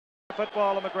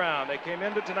football on the ground. They came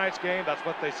into tonight's game. That's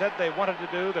what they said they wanted to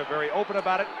do. They're very open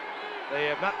about it. They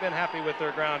have not been happy with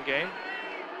their ground game.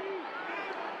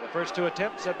 The first 2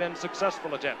 attempts have been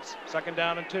successful attempts. 2nd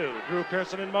down and 2. Drew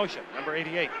Pearson in motion, number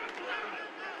 88.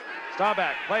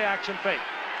 Staubach, play action fake.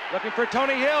 Looking for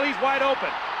Tony Hill. He's wide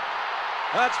open.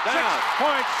 Touchdown. 6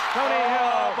 points. Tony Hill.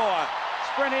 Oh, boy.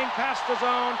 Sprinting past the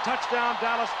zone. Touchdown,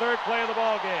 Dallas. 3rd play of the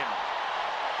ball game.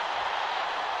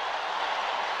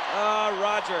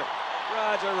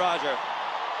 Roger.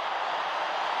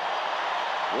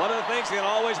 One of the things he can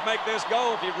always make this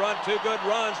go if you run 2 good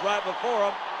runs right before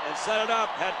him and set it up.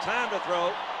 Had time to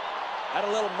throw. Had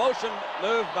a little motion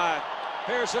move by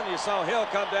Pearson. You saw Hill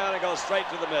come down and go straight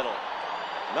to the middle.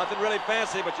 Nothing really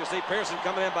fancy, but you see Pearson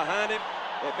coming in behind him.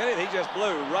 If anything, he just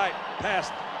blew right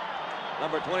past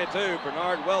number 22,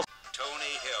 Bernard Wilson.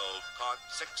 Tony Hill caught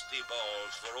 60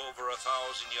 balls for over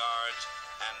 1,000 yards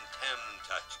and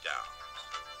 10 touchdowns.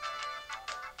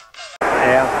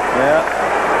 Yeah.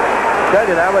 Tell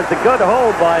you, that was a good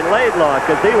hold by Laidlaw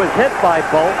because he was hit by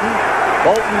Bolton.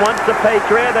 Bolton wants a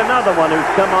Patriot, another one who's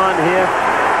come on here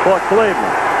for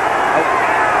Cleveland.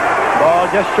 Ball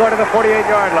just short of the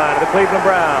 48-yard line of the Cleveland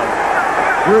Browns.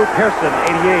 Drew Pearson,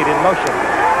 88, in motion.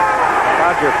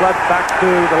 Roger floods back to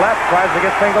the left, tries to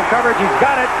get single coverage. He's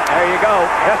got it. There you go.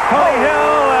 That's Tony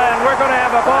Hill, and we're going to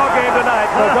have a ball game tonight.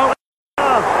 So don't.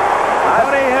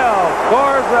 Tony Hill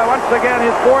scores once again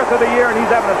his 4th of the year, and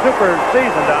he's having a super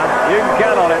season, Don. You can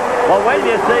count on it. Well, when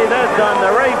you see this on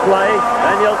the replay,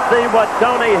 then you'll see what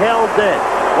Tony Hill did.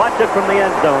 Watch it from the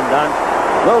end zone, Don.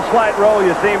 Little slight roll.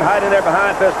 You see him hiding there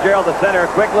behind Fitzgerald, the center.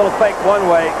 Quick little fake one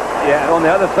way. Yeah, on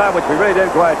the other side, which we really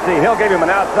didn't quite see. Hill gave him an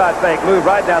outside fake, moved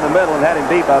right down the middle, and had him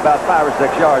beat by about 5 or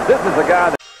 6 yards. This is a guy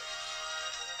that...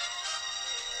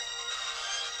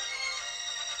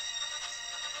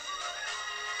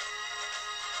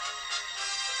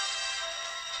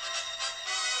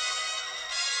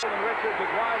 Richards is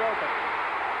wide open.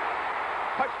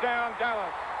 Touchdown,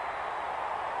 Dallas.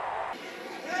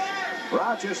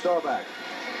 Roger Staubach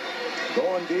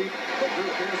going deep, but Drew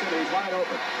Pearson, he's wide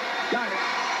open. Got it.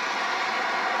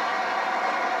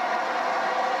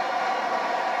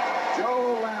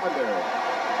 Joe Lavender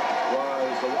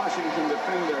was the Washington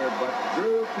defender, but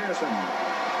Drew Pearson,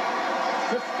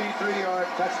 53-yard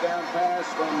touchdown pass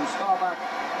from Staubach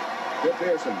to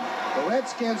Pearson. The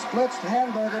Redskins blitzed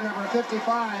Hamburger, number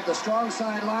 55, the strong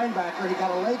side linebacker. He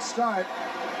got a late start.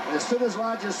 And as soon as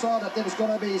Rodgers saw that there was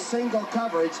going to be single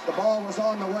coverage, the ball was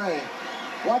on the way.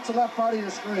 Watch the left part of your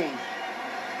screen.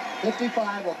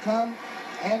 55 will come,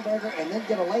 Hamburger, and then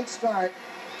get a late start.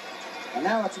 And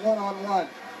now it's 1-on-1.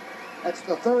 That's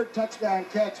the 3rd touchdown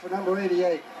catch for number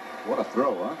 88. What a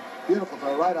throw, huh? Beautiful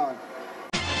throw, right on.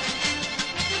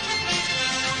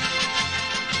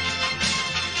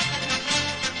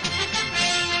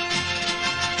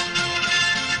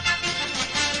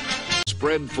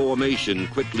 Spread formation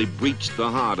quickly breached the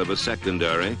heart of a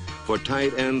secondary for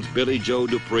tight ends Billy Joe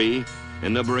Dupree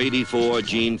and number 84,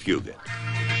 Gene Fugit.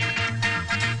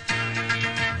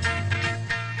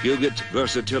 Fugit's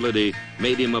versatility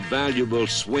made him a valuable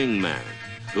swing man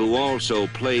who also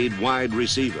played wide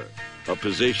receiver, a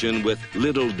position with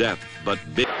little depth but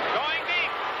big. Going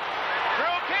deep.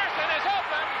 Drew Pearson is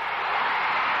open.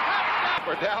 Touchdown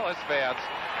for Dallas fans.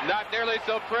 Not nearly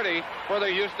so pretty for the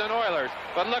Houston Oilers.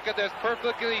 But look at this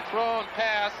perfectly thrown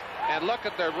pass, and look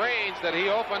at the range that he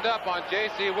opened up on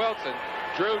J.C. Wilson.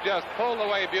 Drew just pulled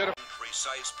away beautiful.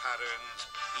 Precise patterns,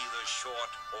 either short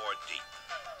or deep.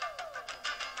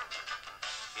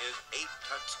 His 8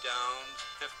 touchdowns,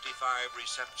 55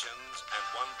 receptions, and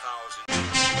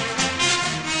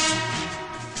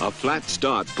 1,000. A flat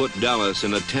start put Dallas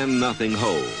in a 10-0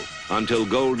 hole until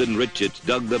Golden Richards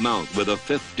dug them out with a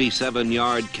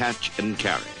 57-yard catch and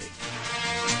carry.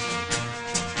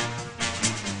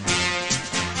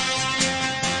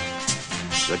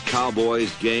 The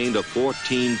Cowboys gained a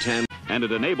 14-10. And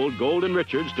it enabled Golden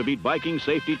Richards to beat Viking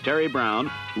safety Terry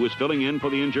Brown, who was filling in for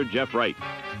the injured Jeff Wright.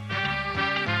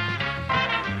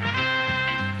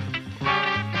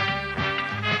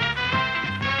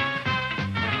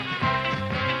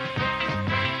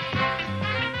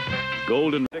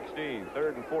 Golden 16,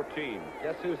 3rd and 14.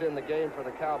 Guess who's in the game for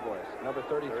the Cowboys? Number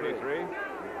 33. 33.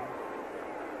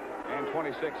 And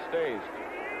 26 stays.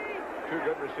 2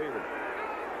 good receivers.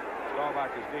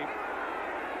 Staubach is deep.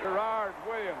 Gerard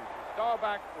Williams.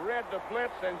 Staubach read the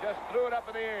blitz and just threw it up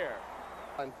in the air.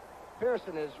 And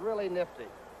Pearson is really nifty.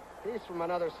 He's from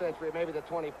another century, maybe the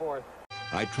 24th.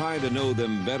 I try to know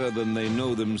them better than they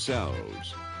know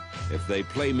themselves. If they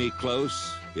play me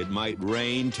close, it might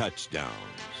rain touchdowns.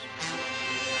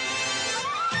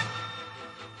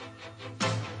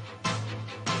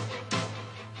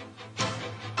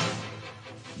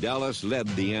 Dallas led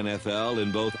the NFL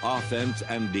in both offense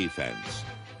and defense.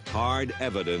 Hard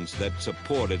evidence that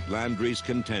supported Landry's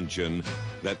contention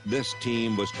that this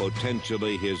team was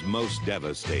potentially his most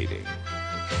devastating.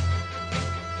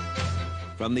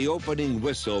 From the opening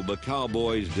whistle, the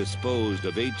Cowboys disposed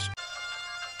of 8. The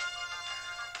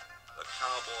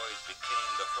Cowboys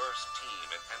became the first team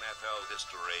in NFL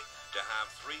history to have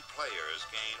 3 players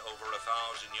gain over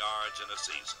 1,000 yards in a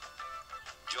season.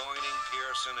 Joining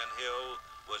Pearson and Hill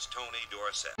was Tony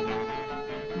Dorsett.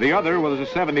 The other was a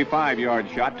 75-yard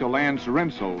shot to Lance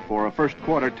Rensel for a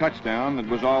first-quarter touchdown that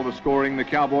was all the scoring the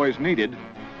Cowboys needed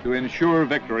to ensure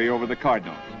victory over the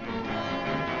Cardinals.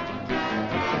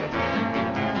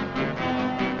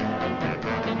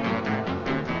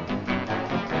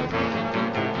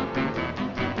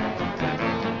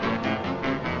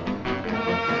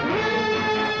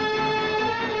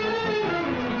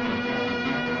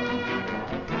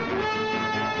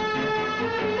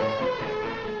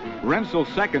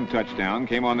 Rensel's second touchdown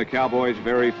came on the Cowboys'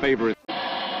 very favorite.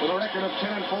 With a record of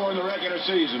 10-4 in the regular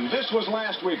season. This was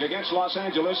last week against Los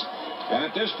Angeles, and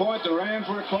at this point the Rams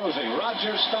were closing.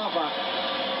 Roger Staubach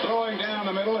throwing down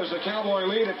the middle as the Cowboy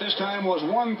lead at this time was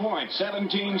 1 point,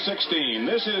 17-16.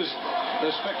 This is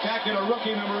the spectacular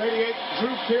rookie number 88,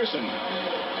 Drew Pearson.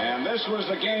 And this was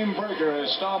the game breaker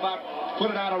as Staubach put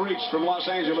it out of reach from Los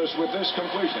Angeles with this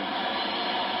completion.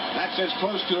 That's as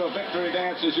close to a victory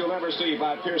dance as you'll ever see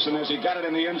by Pearson as he got it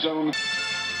in the end zone.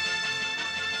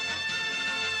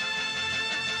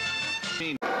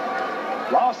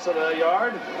 Loss of a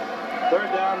yard.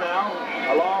 Third down now.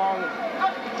 A long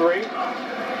 3.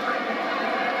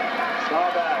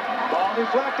 Staubach. Ball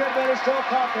deflected, but it's still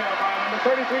caught there by number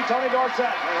 33, Tony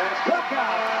Dorsett. Look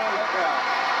out! Look out.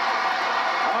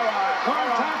 All right.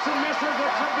 Norm Thompson misses.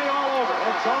 It could be all over.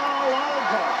 It's all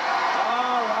over.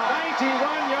 All right.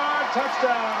 91-yard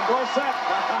touchdown. Dorsett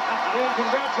being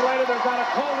congratulated. They've got a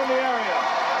cold in the area.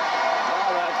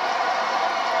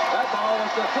 That ball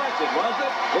was deflected, was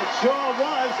it? It sure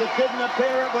was. It didn't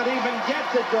appear it would even get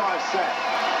to Dorsett.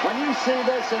 When you see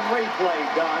this in replay,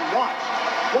 Don, watch.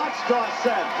 Watch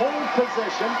Dorsett. Hold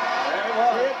position. There it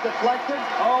was. See it deflected?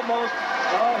 Almost.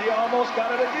 Oh, he almost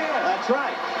got it again. That's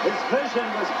right. His vision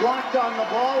was blocked on the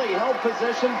ball. He held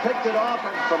position, picked it off,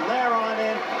 and from there on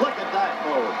in, look at that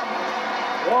move.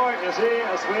 Boy, is he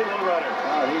a sweet little runner.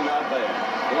 Oh, he's not bad.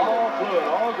 All fluid,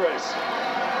 all grace.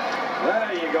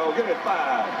 There you go. Give it 5.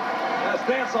 Let's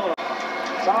dance on him.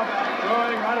 Staubach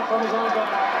throwing right up from his own goal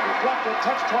line. Deflected,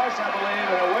 touched twice, I believe,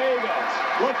 and away he goes.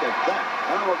 Look at that.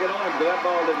 Now we'll get on him because that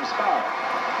ball didn't spiral.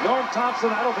 Norm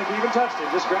Thompson, I don't think he even touched him.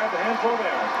 Just grabbed a handful of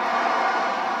air.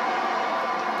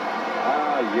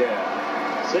 Yeah.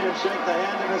 See him shake the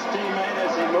hand of his teammate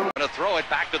as he moved. Going to throw it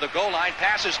back to the goal line.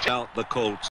 Passes to Out the Colts.